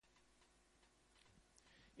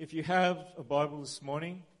If you have a Bible this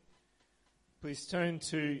morning, please turn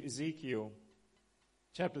to Ezekiel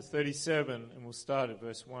chapter 37 and we'll start at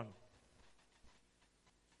verse 1.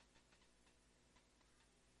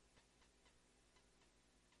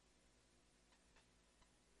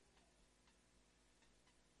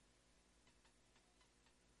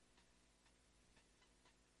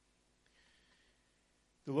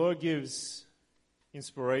 The Lord gives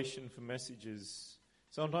inspiration for messages,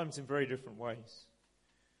 sometimes in very different ways.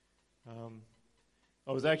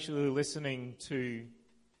 I was actually listening to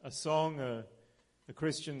a song, a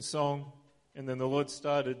Christian song, and then the Lord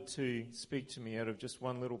started to speak to me out of just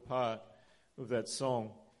one little part of that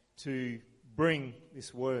song to bring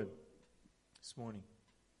this word this morning.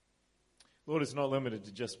 The Lord is not limited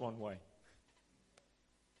to just one way.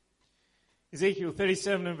 Ezekiel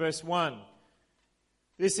 37 and verse 1.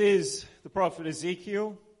 This is the prophet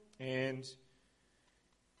Ezekiel, and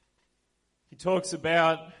he talks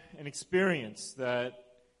about an experience that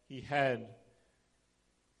he had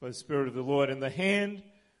by the Spirit of the Lord. And the hand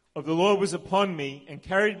of the Lord was upon me and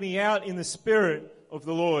carried me out in the Spirit of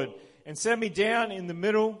the Lord and set me down in the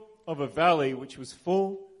middle of a valley which was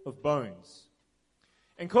full of bones,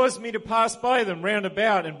 and caused me to pass by them round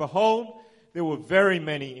about. And behold, there were very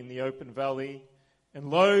many in the open valley,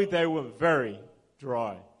 and lo, they were very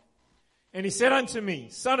dry. And he said unto me,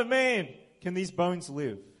 Son of man, can these bones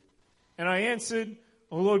live? And I answered,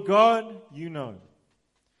 O Lord God, you know.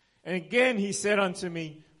 And again he said unto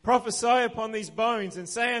me, Prophesy upon these bones, and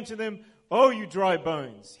say unto them, O you dry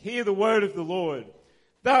bones, hear the word of the Lord.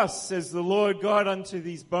 Thus says the Lord God unto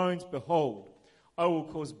these bones, Behold, I will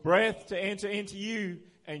cause breath to enter into you,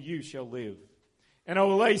 and you shall live. And I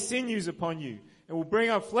will lay sinews upon you, and will bring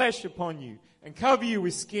up flesh upon you, and cover you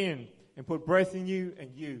with skin, and put breath in you,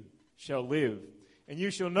 and you shall live. And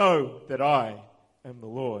you shall know that I am the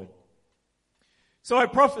Lord. So I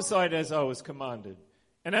prophesied as I was commanded.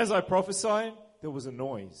 And as I prophesied, there was a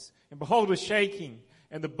noise. And behold, a shaking.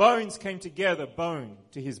 And the bones came together, bone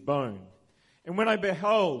to his bone. And when I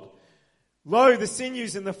beheld, lo, the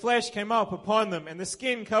sinews and the flesh came up upon them, and the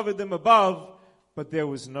skin covered them above, but there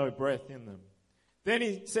was no breath in them.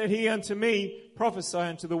 Then said he unto me, Prophesy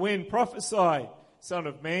unto the wind, prophesy, Son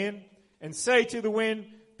of man, and say to the wind,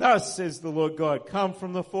 Thus says the Lord God, Come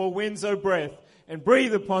from the four winds, O breath, and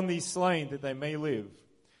breathe upon these slain, that they may live.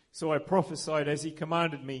 So I prophesied as he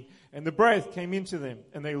commanded me, and the breath came into them,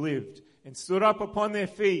 and they lived, and stood up upon their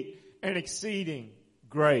feet, an exceeding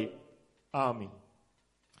great army.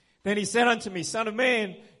 Then he said unto me, Son of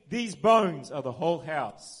man, these bones are the whole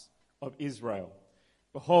house of Israel.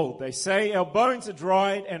 Behold, they say, Our bones are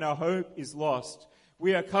dried, and our hope is lost.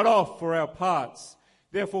 We are cut off for our parts.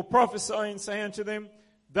 Therefore prophesy and say unto them,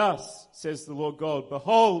 Thus says the Lord God,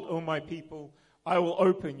 Behold, O my people, I will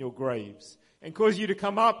open your graves, and cause you to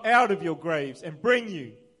come up out of your graves, and bring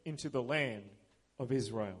you into the land of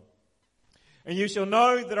Israel. And you shall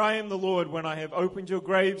know that I am the Lord when I have opened your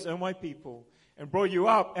graves, O my people, and brought you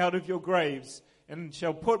up out of your graves, and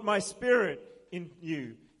shall put my spirit in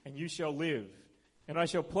you, and you shall live. And I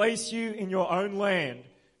shall place you in your own land.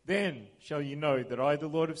 Then shall you know that I, the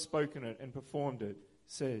Lord, have spoken it and performed it,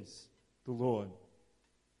 says the Lord.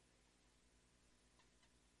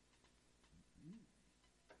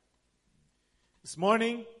 This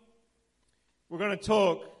morning, we're going to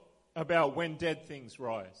talk about when dead things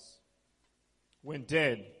rise. When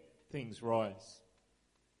dead things rise.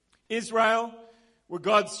 Israel were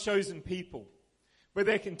God's chosen people, but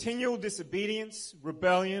their continual disobedience,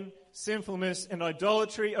 rebellion, sinfulness, and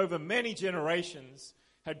idolatry over many generations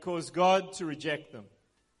had caused God to reject them.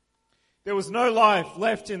 There was no life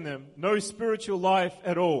left in them, no spiritual life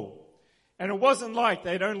at all. And it wasn't like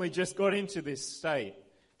they'd only just got into this state.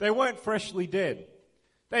 They weren't freshly dead.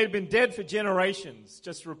 They had been dead for generations,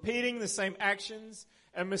 just repeating the same actions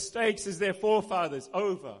and mistakes as their forefathers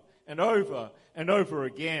over and over and over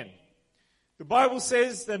again. The Bible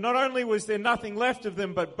says that not only was there nothing left of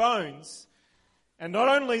them but bones, and not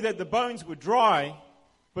only that the bones were dry,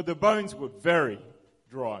 but the bones were very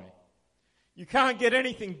dry. You can't get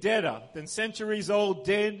anything deader than centuries-old,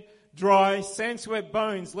 dead, dry, sand-swept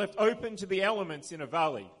bones left open to the elements in a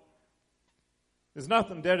valley. There's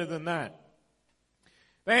nothing deader than that.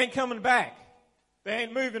 They ain't coming back. They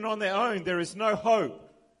ain't moving on their own. There is no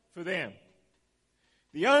hope for them.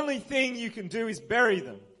 The only thing you can do is bury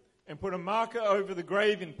them and put a marker over the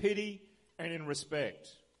grave in pity and in respect.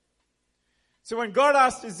 So when God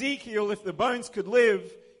asked Ezekiel if the bones could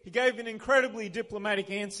live, he gave an incredibly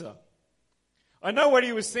diplomatic answer. I know what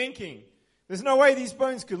he was thinking. There's no way these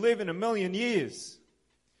bones could live in 1,000,000 years.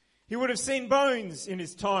 He would have seen bones in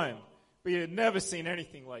his time, but he had never seen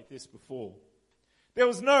anything like this before. There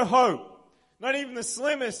was no hope, not even the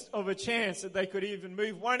slimmest of a chance that they could even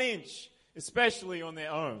move 1 inch, especially on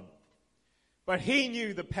their own. But he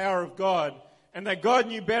knew the power of God, and that God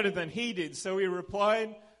knew better than he did. So he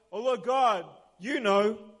replied, "Oh Lord God, you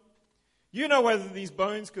know whether these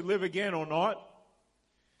bones could live again or not."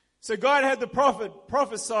 So God had the prophet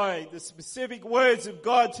prophesy the specific words of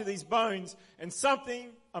God to these bones, and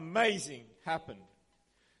something amazing happened.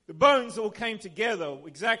 The bones all came together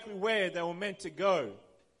exactly where they were meant to go,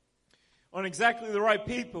 on exactly the right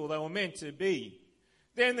people they were meant to be.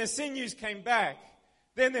 Then their sinews came back.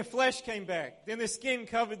 Then their flesh came back. Then their skin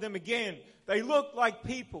covered them again. They looked like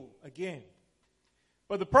people again.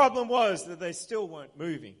 But the problem was that they still weren't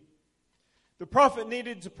moving. The prophet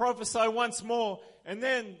needed to prophesy once more, and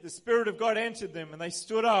then the Spirit of God entered them, and they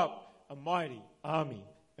stood up, a mighty army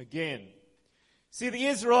again. See, the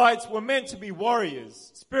Israelites were meant to be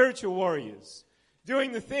warriors, spiritual warriors,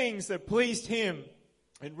 doing the things that pleased him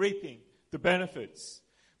and reaping the benefits.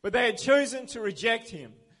 But they had chosen to reject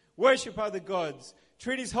him, worship other gods,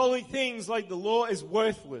 treat his holy things like the law as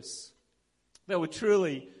worthless. They were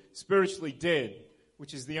truly spiritually dead,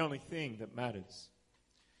 which is the only thing that matters.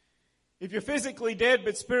 If you're physically dead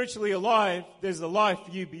but spiritually alive, there's a life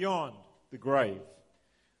for you beyond the grave.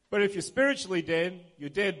 But if you're spiritually dead, you're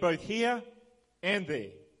dead both here and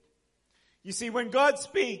there. You see, when God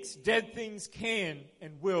speaks, dead things can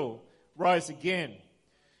and will rise again.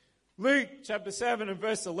 Luke chapter 7 and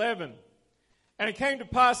verse 11. And it came to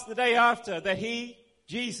pass the day after that he,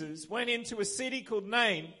 Jesus, went into a city called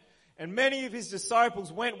Nain, and many of his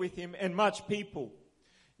disciples went with him, and much people.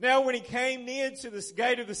 Now when he came near to the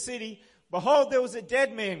gate of the city, behold, there was a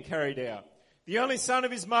dead man carried out, the only son of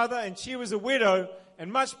his mother, and she was a widow,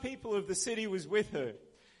 and much people of the city was with her.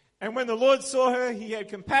 And when the Lord saw her, he had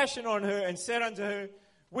compassion on her and said unto her,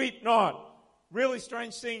 "Weep not." Really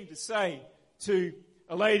strange thing to say to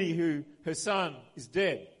a lady who her son is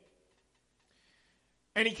dead.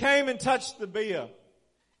 And he came and touched the bier,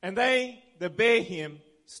 and they that bare him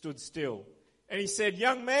stood still. And he said,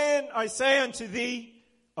 "Young man, I say unto thee,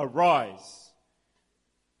 arise.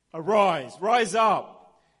 Arise, rise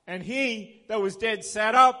up." And he that was dead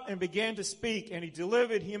sat up and began to speak, and he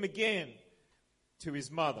delivered him again to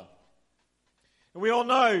his mother. And we all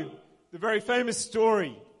know the very famous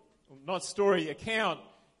account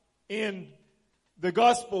in the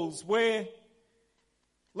Gospels where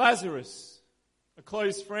Lazarus, a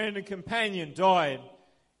close friend and companion, died,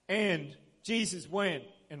 and Jesus went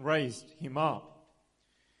and raised him up.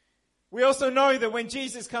 We also know that when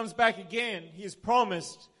Jesus comes back again, he has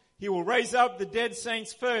promised he will raise up the dead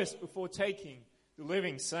saints first before taking the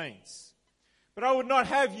living saints. But I would not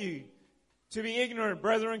have you to be ignorant,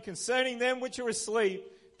 brethren, concerning them which are asleep,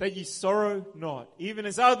 that ye sorrow not, even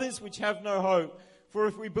as others which have no hope. For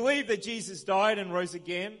if we believe that Jesus died and rose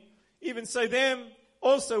again, even so them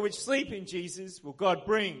also which sleep in Jesus will God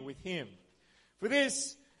bring with him. For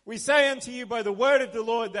this we say unto you by the word of the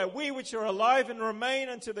Lord, that we which are alive and remain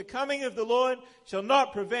unto the coming of the Lord shall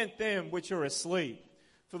not prevent them which are asleep.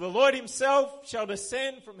 For the Lord himself shall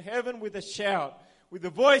descend from heaven with a shout, with the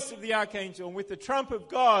voice of the archangel, and with the trump of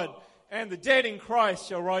God, and the dead in Christ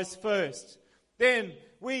shall rise first. Then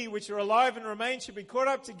we which are alive and remain shall be caught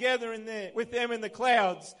up together with them in the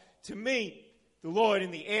clouds to meet the Lord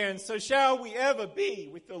in the air. And so shall we ever be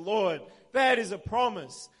with the Lord. That is a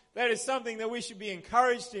promise. That is something that we should be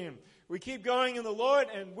encouraged in. We keep going in the Lord,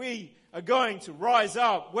 and we are going to rise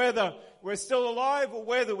up, whether we're still alive or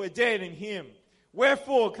whether we're dead in him.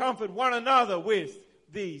 Wherefore comfort one another with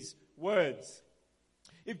these words.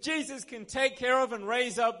 If Jesus can take care of and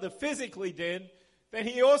raise up the physically dead, then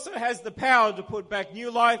he also has the power to put back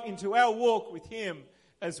new life into our walk with him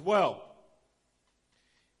as well.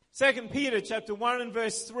 2 Peter chapter 1 and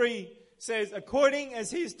verse 3 says, "According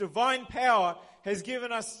as his divine power has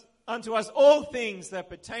given unto us all things that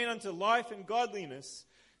pertain unto life and godliness,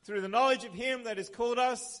 through the knowledge of him that has called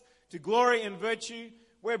us to glory and virtue,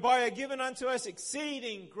 whereby are given unto us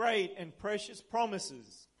exceeding great and precious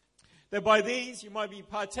promises, that by these you might be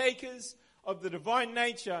partakers of the divine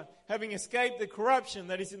nature, having escaped the corruption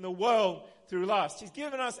that is in the world through lust." He's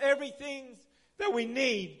given us everything that we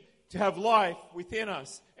need to have life within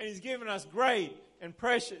us. And he's given us great and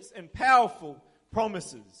precious and powerful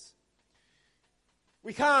promises.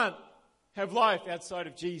 We can't have life outside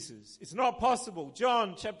of Jesus. It's not possible.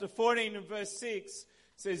 John chapter 14 and verse 6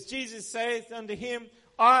 says, "Jesus saith unto him,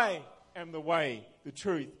 I am the way, the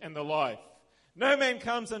truth, and the life. No man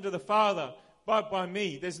comes unto the Father but by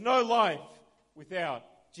me." There's no life without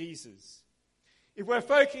Jesus. If we're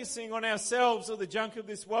focusing on ourselves or the junk of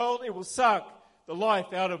this world, it will suck the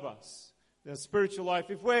life out of us. the spiritual life.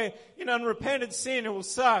 If we're in unrepented sin, it will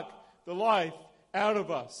suck the life out of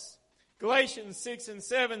us. Galatians 6 and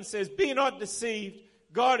 7 says, "Be not deceived,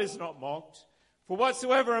 God is not mocked. For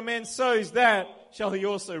whatsoever a man sows, that shall he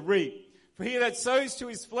also reap. For he that sows to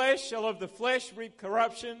his flesh shall of the flesh reap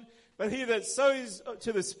corruption, but he that sows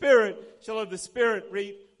to the Spirit shall of the Spirit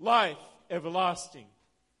reap life everlasting."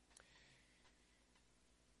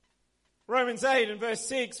 Romans 8 and verse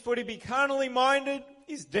 6, "For to be carnally minded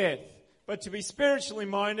is death, but to be spiritually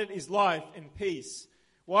minded is life and peace."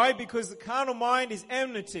 Why? Because the carnal mind is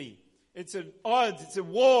enmity. It's at odds, it's a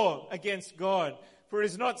war against God. For it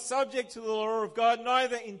is not subject to the law of God,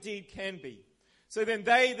 neither indeed can be. So then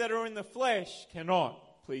they that are in the flesh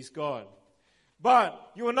cannot please God.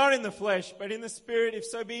 But you are not in the flesh, but in the Spirit, if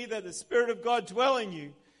so be that the Spirit of God dwell in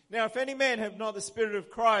you. Now if any man have not the Spirit of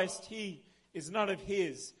Christ, he is none of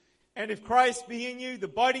his. And if Christ be in you, the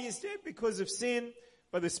body is dead because of sin,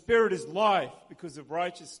 but the Spirit is life because of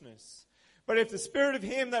righteousness. But if the Spirit of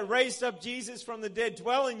him that raised up Jesus from the dead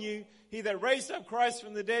dwell in you, he that raised up Christ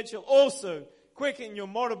from the dead shall also quicken your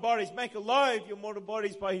mortal bodies, make alive your mortal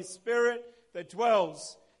bodies by his Spirit that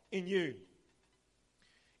dwells in you.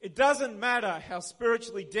 It doesn't matter how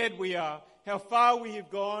spiritually dead we are, how far we have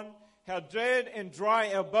gone, how dead and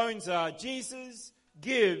dry our bones are. Jesus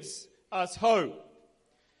gives us hope.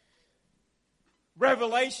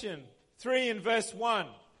 Revelation 3 and verse 1.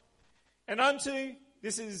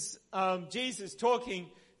 This is Jesus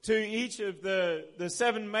talking to each of the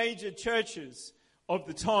 7 major churches of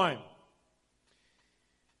the time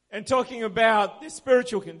and talking about their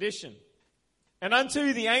spiritual condition. "And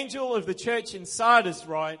unto the angel of the church in Sardis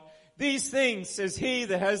write, These things says he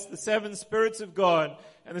that has the 7 spirits of God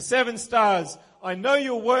and the 7 stars. I know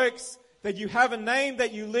your works, that you have a name,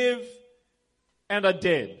 that you live and are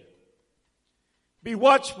dead. Be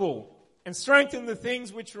watchful and strengthen the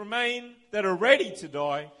things which remain that are ready to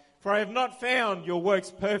die, for I have not found your works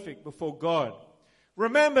perfect before God.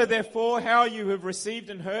 Remember therefore how you have received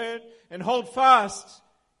and heard, and hold fast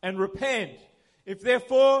and repent. If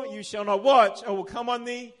therefore you shall not watch, I will come on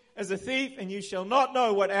thee as a thief, and you shall not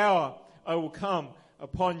know what hour I will come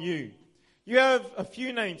upon you. You have a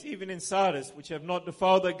few names even in Sardis, which have not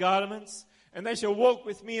defiled their garments, and they shall walk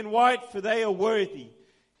with me in white, for they are worthy.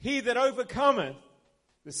 He that overcometh,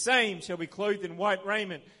 the same shall be clothed in white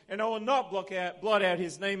raiment, and I will not blot out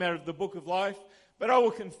his name out of the book of life, but I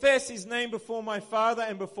will confess his name before my Father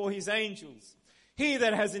and before his angels. He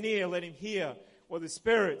that has an ear, let him hear what the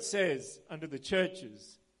Spirit says unto the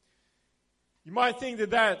churches." You might think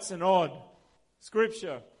that that's an odd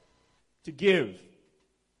scripture to give.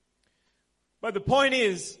 But the point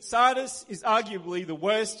is, Sardis is arguably the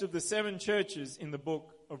worst of the 7 churches in the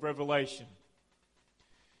book of Revelation.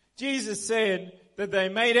 Jesus said that they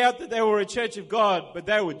made out that they were a church of God, but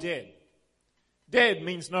they were dead. Dead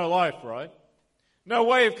means no life, right? No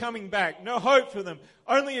way of coming back, no hope for them.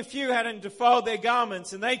 Only a few hadn't defiled their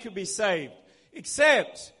garments and they could be saved.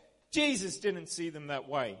 Except Jesus didn't see them that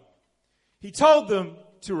way. He told them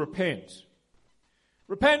to repent.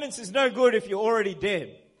 Repentance is no good if you're already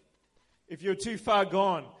dead, if you're too far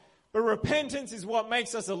gone. But repentance is what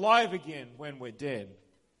makes us alive again when we're dead.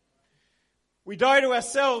 We die to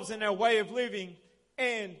ourselves and our way of living,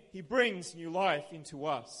 and He brings new life into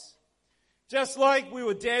us. Just like we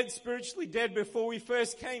were dead, spiritually dead before we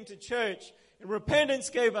first came to church, and repentance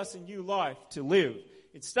gave us a new life to live.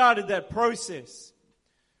 It started that process.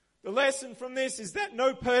 The lesson from this is that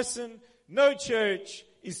no person, no church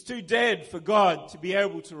is too dead for God to be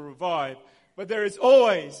able to revive. But there is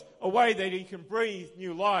always a way that He can breathe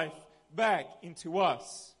new life back into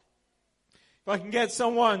us. If I can get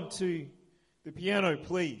someone to the piano,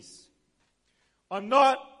 please. I'm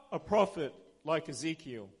not a prophet like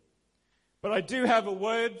Ezekiel, but I do have a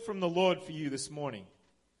word from the Lord for you this morning.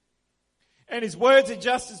 And His words are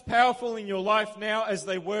just as powerful in your life now as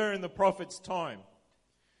they were in the prophet's time.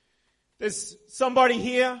 There's somebody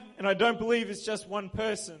here, and I don't believe it's just one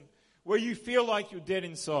person, where you feel like you're dead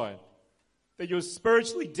inside. That you're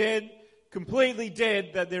spiritually dead, completely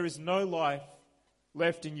dead, that there is no life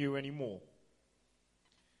left in you anymore.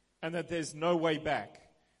 And that there's no way back.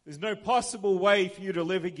 There's no possible way for you to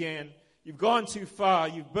live again. You've gone too far.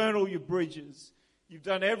 You've burned all your bridges. You've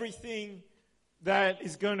done everything that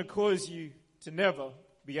is going to cause you to never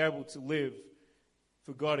be able to live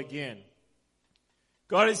for God again.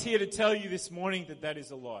 God is here to tell you this morning that that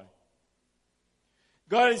is a lie.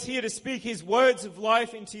 God is here to speak His words of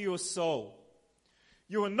life into your soul.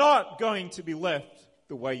 You are not going to be left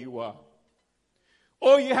the way you are.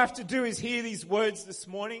 All you have to do is hear these words this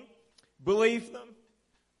morning, believe them,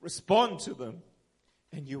 respond to them,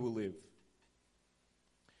 and you will live.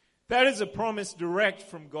 That is a promise direct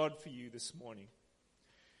from God for you this morning.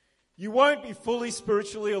 You won't be fully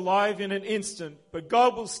spiritually alive in an instant, but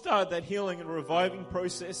God will start that healing and reviving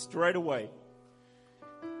process straight away.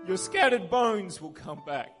 Your scattered bones will come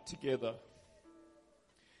back together.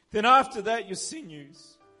 Then after that, your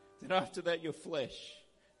sinews. Then after that, your flesh.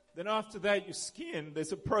 Then after that, your skin.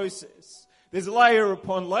 There's a process. There's layer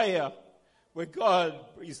upon layer where God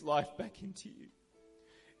breathes life back into you.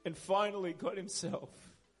 And finally, God himself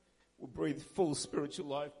will breathe full spiritual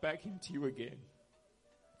life back into you again.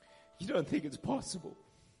 You don't think it's possible,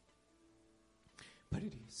 but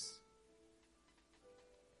it is.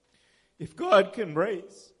 If God can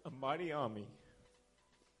raise a mighty army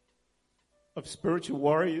of spiritual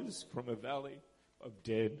warriors from a valley of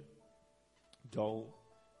dead, dull,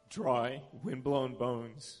 dry, wind-blown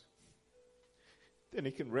bones, then he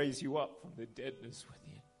can raise you up from the deadness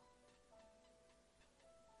within.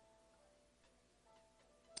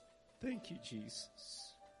 Thank you, Jesus.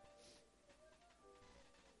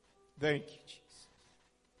 Thank you, Jesus.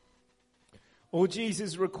 All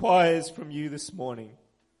Jesus requires from you this morning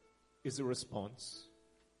is a response.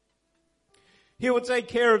 He will take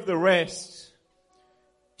care of the rest.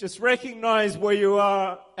 Just recognize where you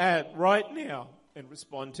are at right now and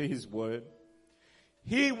respond to his word.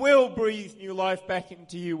 He will breathe new life back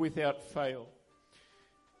into you without fail.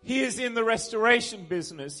 He is in the restoration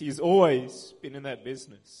business. He has always been in that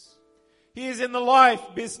business. He is in the life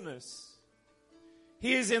business.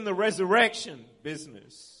 He is in the resurrection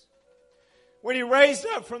business. When he raised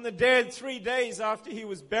up from the dead 3 days after he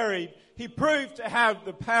was buried, he proved to have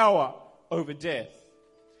the power over death.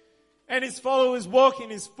 And his followers walk in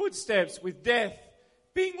his footsteps with death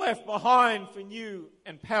being left behind for new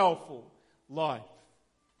and powerful life.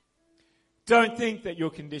 Don't think that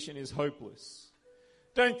your condition is hopeless.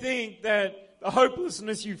 Don't think that the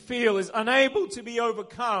hopelessness you feel is unable to be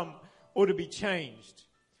overcome or to be changed.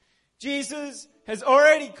 Jesus has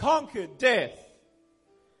already conquered death,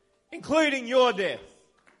 including your death.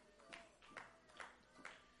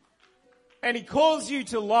 And he calls you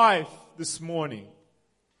to life this morning.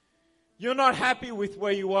 You're not happy with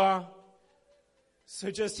where you are,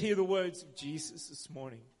 so just hear the words of Jesus this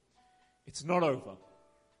morning. It's not over.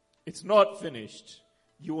 It's not finished.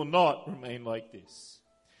 You will not remain like this.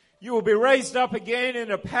 You will be raised up again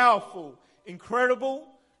in a powerful, incredible,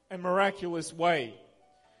 and miraculous way.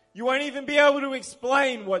 You won't even be able to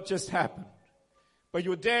explain what just happened. But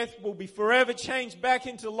your death will be forever changed back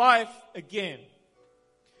into life again.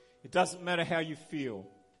 It doesn't matter how you feel.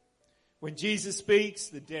 When Jesus speaks,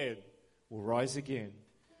 the dead will rise again.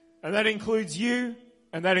 And that includes you,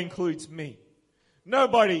 and that includes me.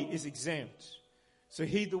 Nobody is exempt. So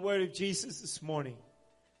heed the word of Jesus this morning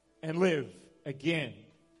and live again.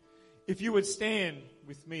 If you would stand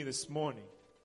with me this morning.